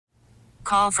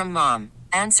call from mom.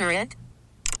 Answer it.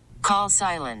 Call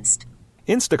silenced.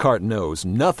 Instacart knows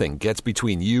nothing gets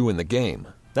between you and the game.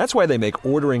 That's why they make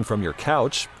ordering from your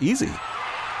couch easy.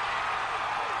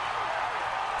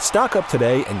 Stock up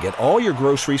today and get all your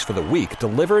groceries for the week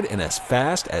delivered in as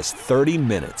fast as 30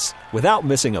 minutes without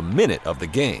missing a minute of the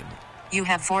game. You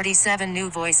have 47 new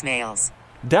voicemails.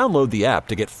 Download the app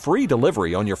to get free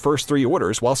delivery on your first 3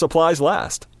 orders while supplies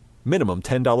last. Minimum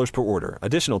 $10 per order.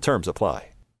 Additional terms apply.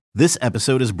 This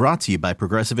episode is brought to you by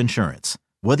Progressive Insurance.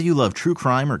 Whether you love true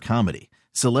crime or comedy,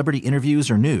 celebrity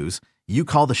interviews or news, you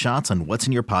call the shots on what's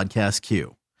in your podcast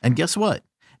queue. And guess what?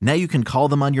 Now you can call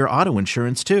them on your auto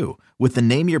insurance too with the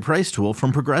Name Your Price tool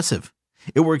from Progressive.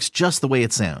 It works just the way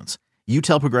it sounds. You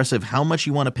tell Progressive how much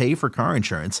you want to pay for car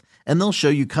insurance, and they'll show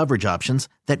you coverage options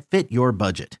that fit your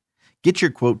budget. Get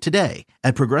your quote today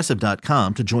at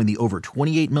Progressive.com to join the over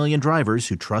 28 million drivers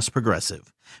who trust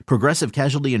Progressive. Progressive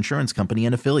Casualty Insurance Company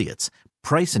and Affiliates.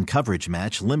 Price and coverage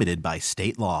match limited by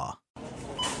state law.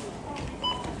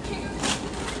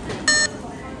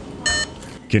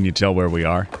 Can you tell where we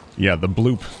are? Yeah, the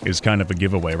bloop is kind of a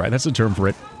giveaway, right? That's the term for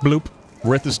it. Bloop.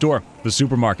 We're at the store, the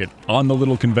supermarket. On the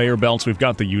little conveyor belts, we've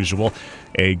got the usual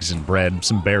eggs and bread,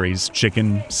 some berries,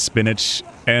 chicken, spinach,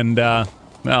 and,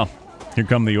 well, here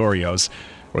come the Oreos,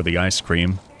 or the ice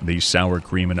cream, the sour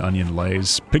cream and onion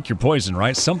lays. Pick your poison,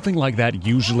 right? Something like that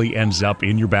usually ends up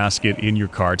in your basket, in your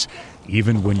cart.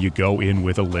 Even when you go in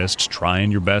with a list,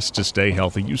 trying your best to stay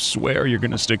healthy, you swear you're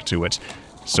going to stick to it.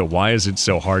 So why is it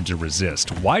so hard to resist?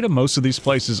 Why do most of these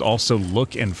places also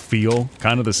look and feel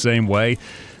kind of the same way?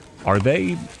 Are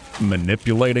they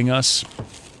manipulating us?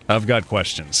 I've got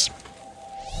questions.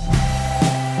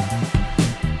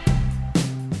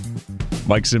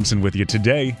 Mike Simpson with you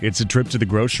today. It's a trip to the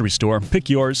grocery store. Pick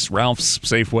yours: Ralph's,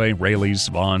 Safeway, Raley's,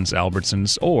 Vons,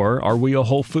 Albertsons. Or are we a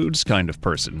Whole Foods kind of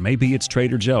person? Maybe it's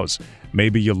Trader Joe's.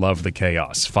 Maybe you love the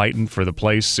chaos, fighting for the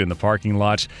place in the parking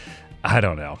lot. I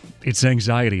don't know. It's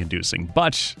anxiety-inducing,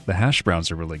 but the hash browns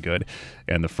are really good,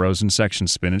 and the frozen section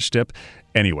spinach dip.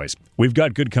 Anyways, we've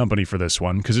got good company for this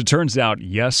one, because it turns out,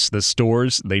 yes, the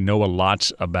stores, they know a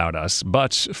lot about us,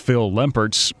 but Phil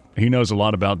Lempertz, he knows a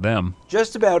lot about them.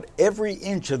 Just about every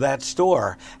inch of that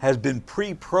store has been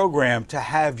pre-programmed to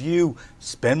have you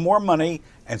spend more money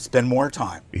and spend more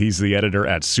time. He's the editor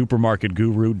at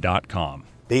supermarketguru.com.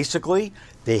 Basically,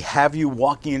 they have you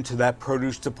walking into that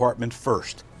produce department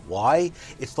first. Why?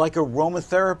 It's like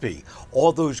aromatherapy.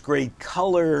 All those great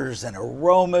colors and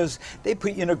aromas, they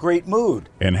put you in a great mood.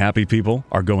 And happy people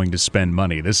are going to spend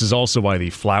money. This is also why the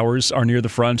flowers are near the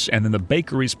front, and then the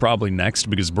bakery's probably next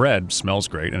because bread smells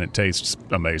great and it tastes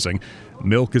amazing.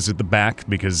 Milk is at the back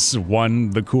because, 1,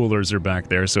 the coolers are back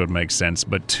there, so it makes sense.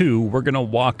 But 2, we're going to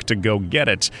walk to go get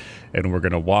it. And we're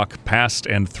going to walk past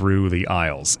and through the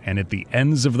aisles. And at the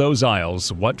ends of those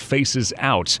aisles, what faces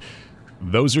out?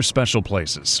 Those are special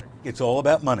places. It's all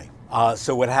about money.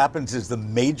 So what happens is the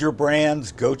major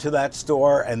brands go to that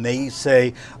store and they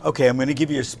say, okay, I'm going to give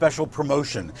you a special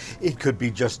promotion. It could be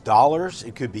just dollars.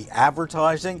 It could be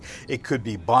advertising. It could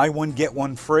be buy one, get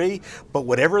one free. But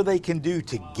whatever they can do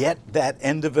to get that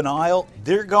end of an aisle,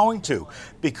 they're going to.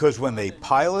 Because when they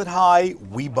pile it high,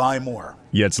 we buy more.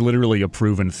 Yeah, it's literally a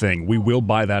proven thing. We will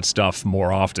buy that stuff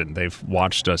more often. They've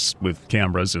watched us with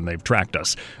cameras and they've tracked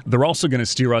us. They're also going to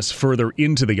steer us further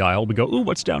into the aisle. We go, ooh,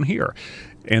 what's down here?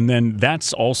 And then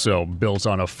that's also built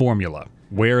on a formula,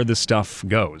 where the stuff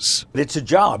goes. It's a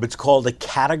job. It's called a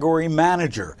category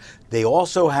manager. They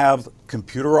also have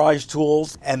computerized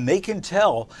tools, and they can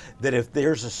tell that if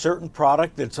there's a certain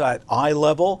product that's at eye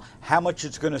level, how much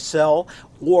it's going to sell,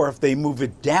 or if they move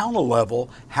it down a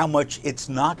level, how much it's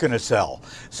not going to sell.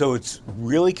 So it's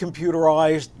really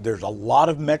computerized. There's a lot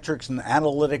of metrics and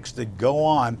analytics that go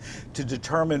on to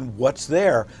determine what's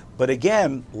there. But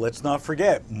again, let's not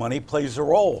forget, money plays a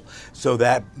role. So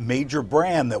that major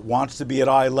brand that wants to be at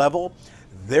eye level,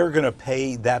 they're going to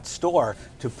pay that store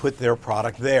to put their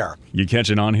product there. You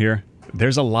catching on here?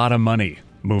 There's a lot of money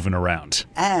moving around.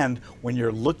 And when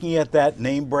you're looking at that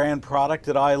name brand product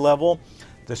at eye level,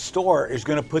 the store is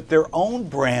going to put their own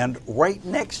brand right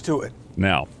next to it.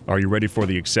 Now, are you ready for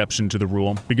the exception to the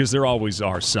rule? Because there always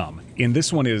are some. And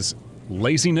this one is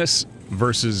laziness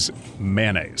versus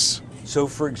mayonnaise. So,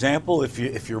 for example,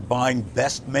 if you're buying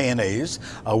Best Mayonnaise,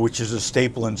 which is a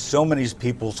staple in so many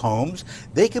people's homes,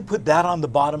 they could put that on the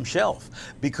bottom shelf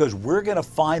because we're going to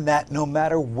find that no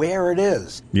matter where it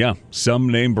is. Yeah, some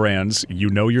name brands, you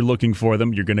know you're looking for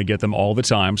them. You're going to get them all the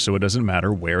time, so it doesn't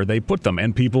matter where they put them.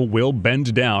 And people will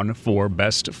bend down for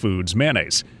Best Foods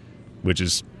mayonnaise, which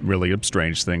is really a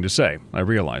strange thing to say. I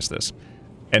realize this.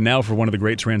 And now for one of the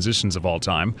great transitions of all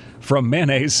time, from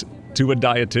mayonnaise to a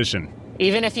dietitian.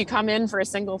 Even if you come in for a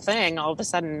single thing, all of a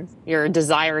sudden your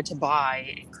desire to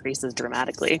buy increases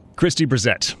dramatically. Christy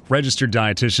Brissett, registered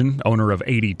dietitian, owner of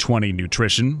 80/20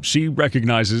 Nutrition. She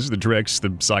recognizes the tricks,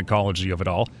 the psychology of it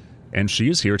all, and she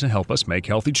is here to help us make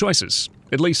healthy choices.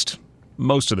 At least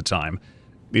most of the time.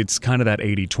 It's kind of that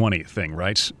 80/20 thing,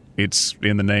 right? It's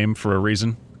in the name for a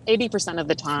reason. 80% of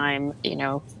the time,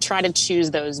 try to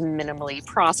choose those minimally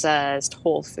processed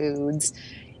whole foods.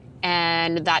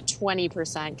 And that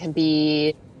 20% can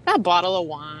be a bottle of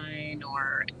wine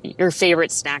or your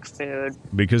favorite snack food.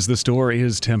 Because the store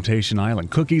is Temptation Island.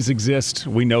 Cookies exist.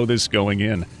 We know this going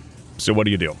in. So what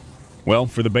do? Well,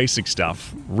 for the basic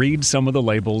stuff, read some of the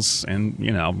labels and,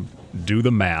 do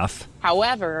the math.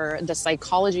 However, the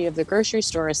psychology of the grocery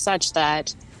store is such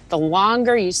that the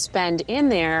longer you spend in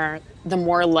there, the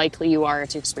more likely you are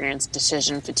to experience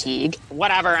decision fatigue.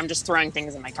 Whatever, I'm just throwing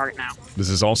things in my cart now. This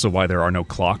is also why there are no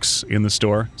clocks in the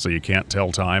store, so you can't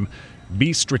tell time.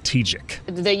 Be strategic.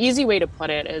 The easy way to put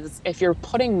it is if you're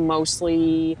putting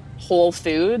mostly whole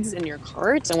foods in your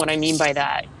cart, and what I mean by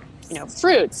that,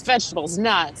 fruits, vegetables,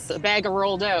 nuts, a bag of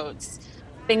rolled oats,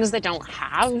 things that don't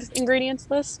have ingredients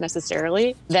lists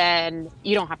necessarily, then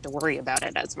you don't have to worry about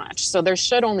it as much. So there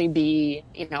should only be,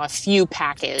 a few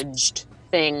packaged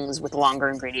things with longer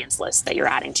ingredients lists that you're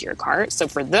adding to your cart. So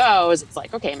for those, it's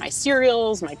like, okay, my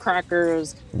cereals, my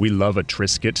crackers. We love a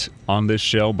Triscuit on this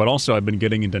show, but also I've been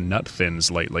getting into nut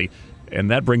thins lately. And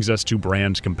that brings us to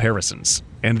brand comparisons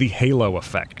and the halo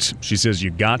effect. She says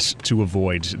you got to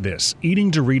avoid this. Eating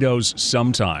Doritos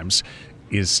sometimes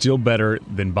is still better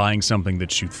than buying something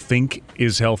that you think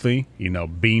is healthy,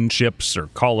 bean chips or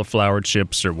cauliflower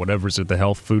chips or whatever's at the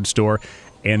health food store,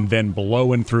 and then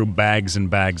blowing through bags and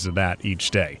bags of that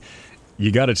each day.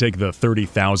 You got to take the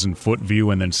 30,000-foot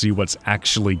view and then see what's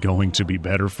actually going to be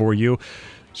better for you.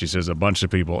 She says a bunch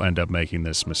of people end up making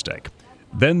this mistake.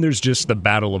 Then there's just the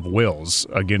battle of wills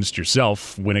against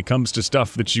yourself when it comes to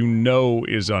stuff that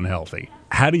is unhealthy.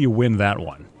 How do you win that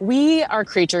one? We are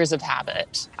creatures of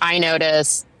habit. I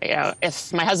notice,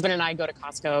 if my husband and I go to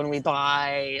Costco and we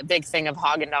buy a big thing of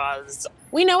Haagen-Dazs,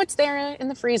 we know it's there in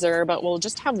the freezer, but we'll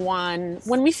just have one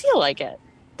when we feel like it.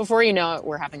 Before you know it,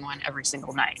 we're having one every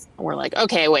single night. And we're like,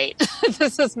 okay, wait,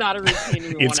 this is not a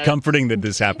routine. It's comforting that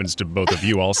this happens to both of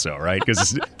you also, right?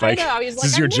 Because this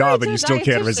is your job and you still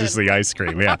can't resist the ice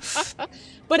cream. Yeah.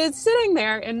 But it's sitting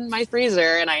there in my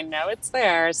freezer and I know it's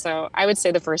there. So I would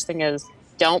say the first thing is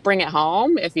don't bring it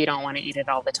home if you don't want to eat it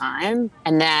all the time.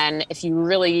 And then if you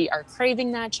really are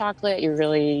craving that chocolate, you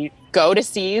really go to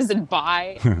See's and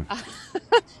buy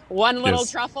one little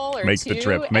truffle or make two. Make the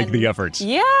trip. Make the effort.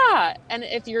 Yeah. And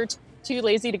if you're too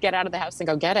lazy to get out of the house and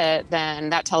go get it,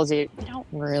 then that tells you you don't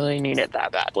really need it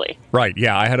that badly. Right.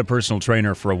 Yeah. I had a personal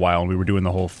trainer for a while and we were doing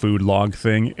the whole food log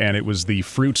thing, and it was the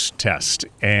fruit test.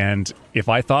 And if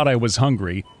I thought I was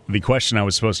hungry, the question I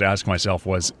was supposed to ask myself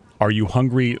was, are you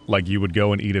hungry like you would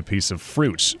go and eat a piece of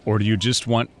fruit? Or do you just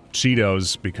want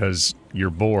Cheetos because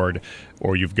you're bored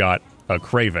or you've got a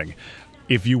craving?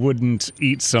 If you wouldn't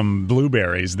eat some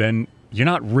blueberries, then you're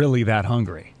not really that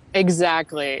hungry.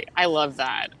 Exactly. I love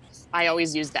that. I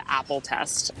always use the apple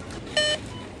test.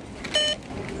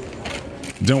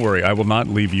 Don't worry, I will not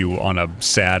leave you on a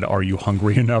sad, are you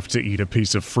hungry enough to eat a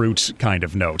piece of fruit kind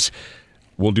of note.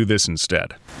 We'll do this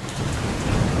instead.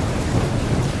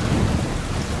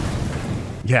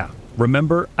 Yeah,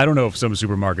 remember, I don't know if some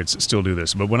supermarkets still do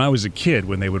this, but when I was a kid,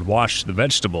 when they would wash the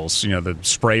vegetables, the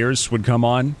sprayers would come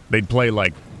on, they'd play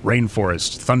like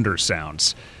rainforest thunder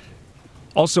sounds.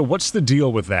 Also, what's the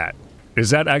deal with that? Is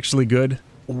that actually good?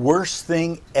 Worst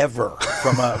thing ever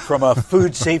from a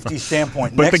food safety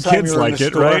standpoint. But next the kids like it,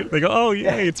 store, right? They go, oh,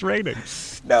 yay, it's raining.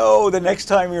 No, the next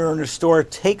time you're in a store,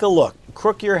 take a look.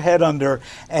 Crook your head under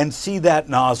and see that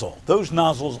nozzle. Those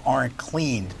nozzles aren't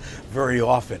cleaned very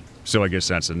often. So I guess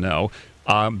that's a no.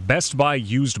 Best Buy,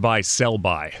 used by, sell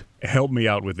by. Help me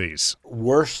out with these.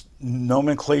 Worst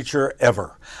nomenclature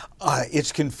ever.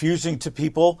 It's confusing to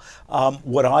people.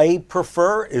 What I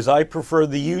prefer is the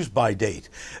use by date.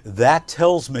 That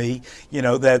tells me,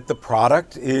 that the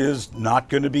product is not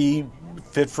going to be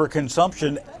fit for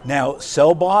consumption. Now,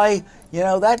 sell by,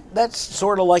 that's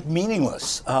sort of like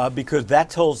meaningless because that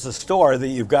tells the store that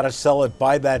you've got to sell it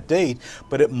by that date,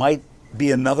 but it might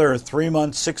be another 3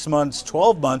 months, 6 months,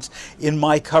 12 months in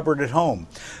my cupboard at home.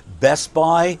 Best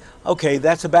Buy, okay,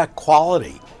 that's about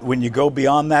quality. When you go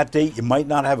beyond that date, you might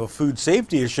not have a food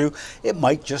safety issue. It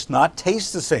might just not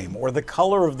taste the same, or the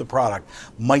color of the product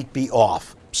might be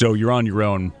off. So you're on your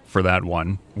own for that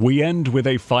one. We end with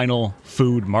a final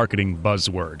food marketing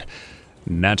buzzword.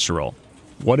 Natural.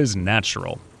 What is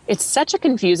natural? It's such a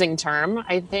confusing term.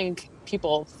 I think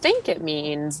people think it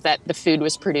means that the food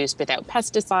was produced without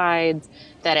pesticides,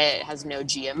 that it has no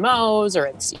GMOs, or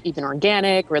it's even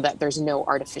organic, or that there's no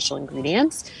artificial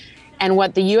ingredients. And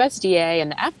what the USDA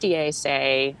and the FDA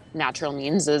say natural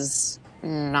means is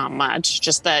not much,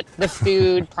 just that the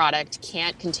food product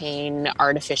can't contain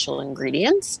artificial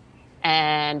ingredients.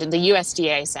 And the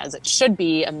USDA says it should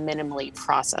be a minimally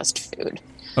processed food.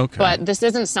 Okay. But this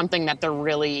isn't something that they're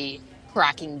really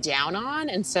cracking down on.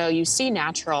 And so you see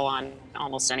natural on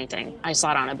almost anything. I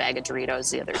saw it on a bag of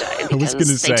Doritos the other day. I was going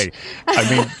to say, I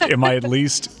mean, am I at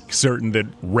least certain that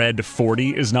Red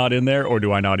 40 is not in there, or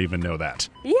do I not even know that?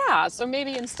 Yeah, so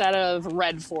maybe instead of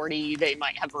Red 40, they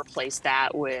might have replaced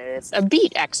that with a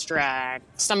beet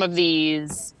extract. Some of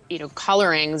these,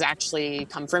 colorings actually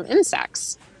come from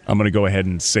insects. I'm going to go ahead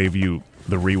and save you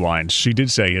the rewind. She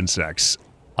did say insects.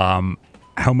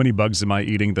 How many bugs am I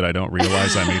eating that I don't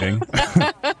realize I'm eating?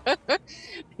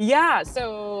 Yeah,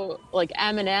 so like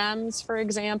M&Ms, for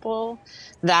example,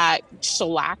 that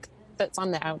shellac that's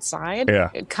on the outside,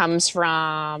 it comes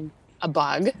from a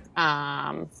bug.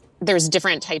 There's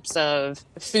different types of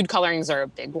food colorings are a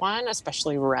big one,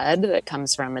 especially red, that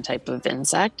comes from a type of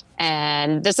insect.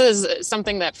 And this is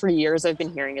something that for years I've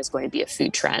been hearing is going to be a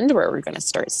food trend where we're going to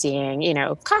start seeing,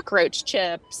 cockroach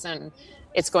chips, and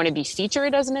it's going to be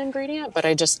featured as an ingredient, but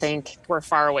I just think we're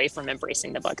far away from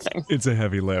embracing the bug thing. It's a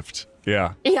heavy lift.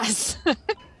 Yeah. Yes.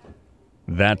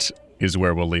 That is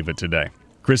where we'll leave it today.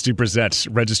 Christy Brissett,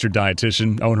 registered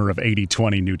dietitian, owner of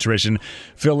 80/20 Nutrition.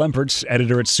 Phil Lempertz,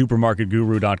 editor at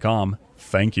supermarketguru.com.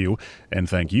 Thank you. And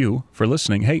thank you for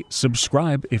listening. Hey,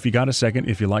 subscribe if you got a second,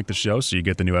 if you like the show, so you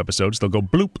get the new episodes. They'll go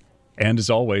bloop. And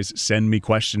as always, send me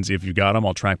questions if you got them.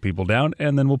 I'll track people down,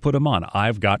 and then we'll put them on.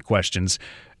 I've got questions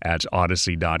at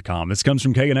Odyssey.com. This comes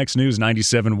from KNX News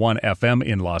 97.1 FM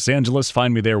in Los Angeles.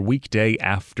 Find me there weekday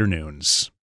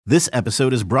afternoons. This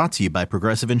episode is brought to you by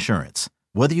Progressive Insurance.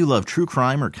 Whether you love true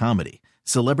crime or comedy,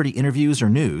 celebrity interviews or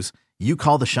news, you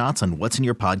call the shots on what's in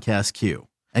your podcast queue.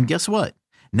 And guess what?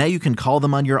 Now you can call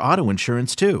them on your auto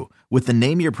insurance too with the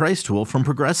Name Your Price tool from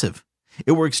Progressive.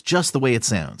 It works just the way it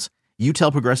sounds. You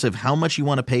tell Progressive how much you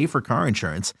want to pay for car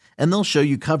insurance, and they'll show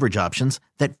you coverage options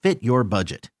that fit your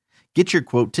budget. Get your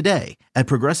quote today at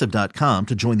Progressive.com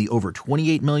to join the over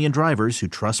 28 million drivers who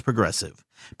trust Progressive.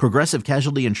 Progressive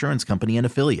Casualty Insurance Company and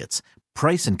Affiliates.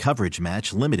 Price and coverage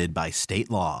match limited by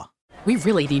state law. We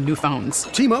really need new phones.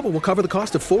 T-Mobile will cover the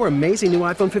cost of 4 amazing new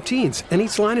iPhone 15s, and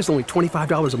each line is only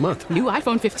 $25 a month. New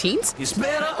iPhone 15s? It's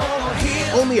better over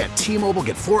here. Only at T-Mobile,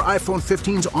 get 4 iPhone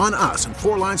 15s on us and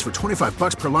 4 lines for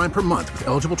 $25 per line per month with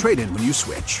eligible trade-in when you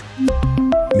switch.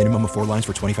 Minimum of 4 lines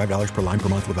for $25 per line per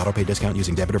month with autopay discount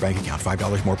using debit or bank account.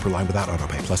 $5 more per line without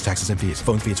autopay, plus taxes and fees.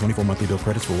 Phone fee at 24 monthly bill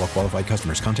credits for well-qualified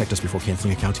customers. Contact us before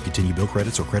canceling account to continue bill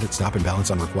credits or credit stop and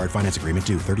balance on required finance agreement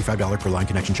due. $35 per line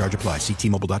connection charge applies. See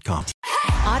T-Mobile.com.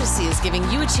 Odyssey is giving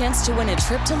you a chance to win a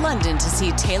trip to London to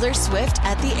see Taylor Swift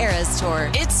at the Eras Tour.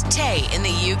 It's Tay in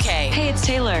the UK. Hey, it's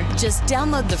Taylor. Just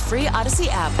download the free Odyssey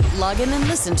app, log in and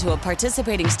listen to a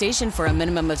participating station for a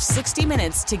minimum of 60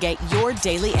 minutes to get your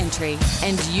daily entry.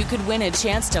 And you could win a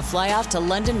chance to fly off to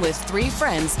London with 3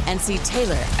 friends and see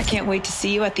Taylor. I can't wait to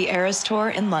see you at the Eras Tour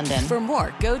in London. For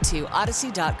more, go to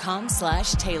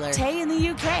odyssey.com/Taylor. Tay in the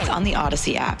UK. It's on the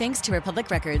Odyssey app. Thanks to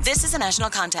Republic Records. This is a national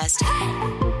contest.